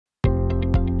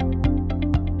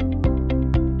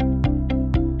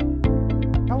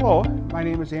Hello, my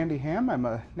name is Andy Ham. I'm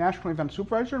a National Event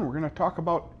Supervisor, and we're going to talk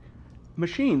about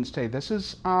machines today. This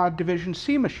is Division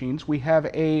C machines. We have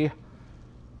a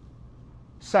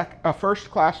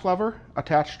first class lever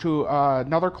attached to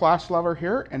another class lever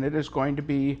here, and it is going to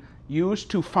be used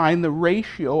to find the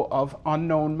ratio of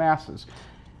unknown masses.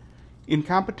 In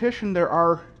competition, there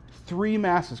are 3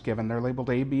 masses given. They're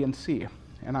labeled A, B, and C.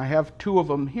 And I have 2 of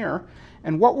them here.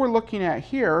 And what we're looking at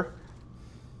here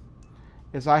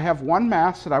is I have one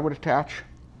mass that I would attach,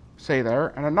 say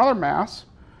there, and another mass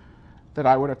that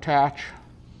I would attach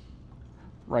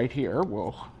right here.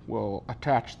 We'll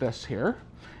attach this here.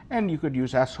 And you could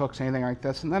use S-hooks, anything like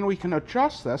this. And then we can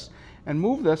adjust this and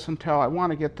move this until I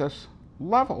want to get this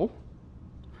level.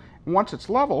 And once it's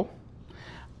level,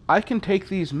 I can take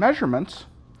these measurements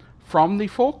from the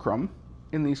fulcrum,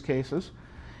 in these cases,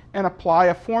 and apply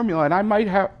a formula. And I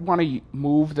might want to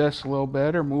move this a little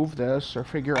bit, or move this, or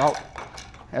figure out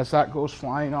as that goes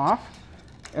flying off.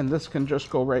 And this can just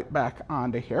go right back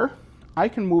onto here. I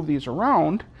can move these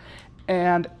around,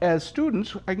 and as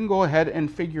students, I can go ahead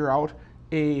and figure out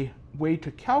a way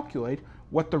to calculate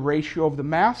what the ratio of the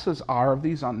masses are of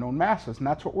these unknown masses. And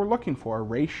that's what we're looking for, a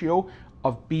ratio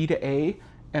of B to A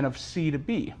and of C to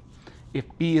B. If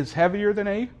B is heavier than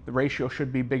A, the ratio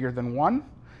should be bigger than 1.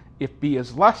 If B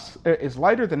is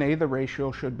lighter than A, the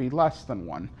ratio should be less than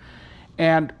 1.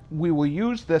 And we will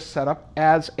use this setup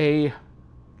as a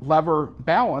lever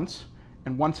balance.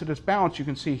 And once it is balanced, you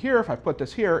can see here, if I put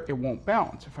this here, it won't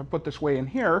balance. If I put this way in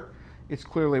here, it's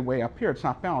clearly way up here. It's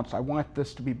not balanced. I want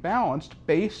this to be balanced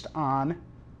based on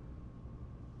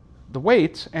the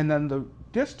weights, and then the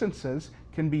distances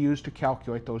can be used to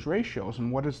calculate those ratios.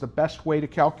 And what is the best way to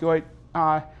calculate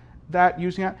that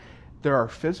using that? There are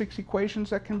physics equations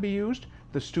that can be used.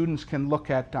 The students can look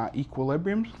at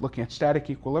equilibriums, looking at static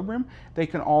equilibrium. They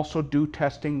can also do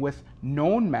testing with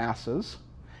known masses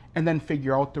and then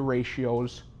figure out the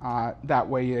ratios. That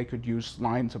way they could use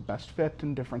lines of best fit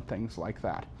and different things like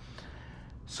that.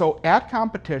 So at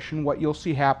competition, what you'll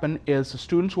see happen is the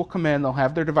students will come in, they'll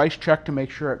have their device checked to make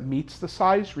sure it meets the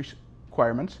size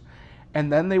requirements,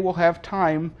 and then they will have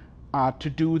time to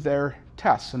do their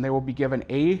tests, and they will be given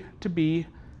A to B,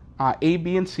 A,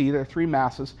 B, and C, there are 3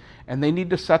 masses, and they need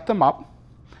to set them up,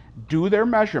 do their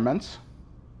measurements,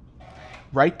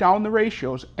 write down the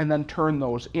ratios, and then turn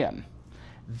those in.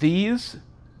 These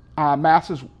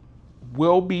masses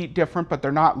will be different, but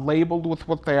they're not labeled with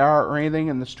what they are or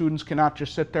anything, and the students cannot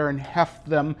just sit there and heft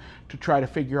them to try to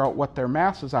figure out what their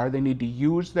masses are. They need to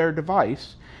use their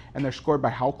device, and they're scored by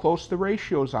how close the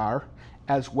ratios are,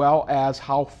 as well as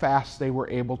how fast they were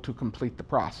able to complete the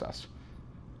process.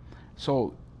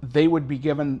 So they would be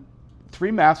given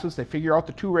 3 masses, they figure out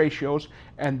the 2 ratios,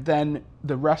 and then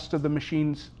the rest of the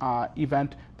machine's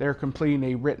event, they're completing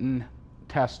a written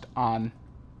test on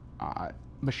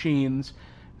machines,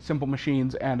 simple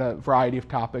machines, and a variety of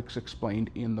topics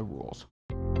explained in the rules.